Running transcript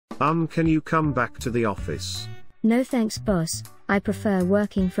Can you come back to the office? No thanks, boss. I prefer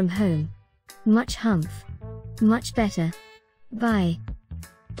working from home. Much humph. Much better. Bye.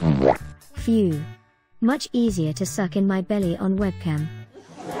 Phew. Much easier to suck in my belly on webcam.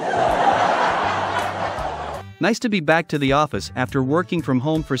 Nice to be back to the office after working from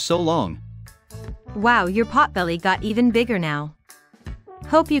home for so long. Wow, your potbelly got even bigger now.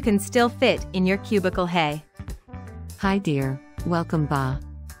 Hope you can still fit in your cubicle, hey. Hi dear, welcome ba.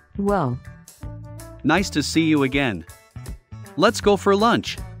 Whoa. Nice to see you again. Let's go for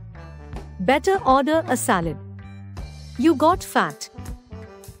lunch. Better order a salad. You got fat.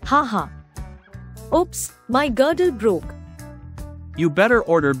 Haha. Oops, my girdle broke. You better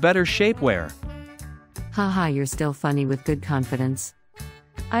order better shapewear. Haha, you're still funny with good confidence.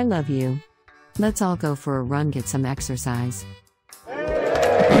 I love you. Let's all go for a run, get some exercise.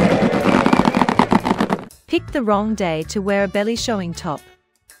 Picked the wrong day to wear a belly showing top.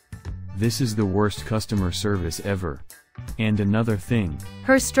 This is the worst customer service ever. And another thing.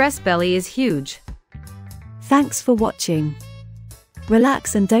 Her stress belly is huge. Thanks for watching.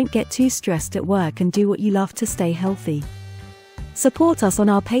 Relax and don't get too stressed at work and do what you love to stay healthy. Support us on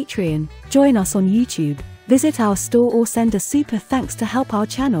our Patreon, join us on YouTube, visit our store or send a super thanks to help our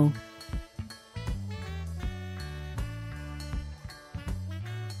channel.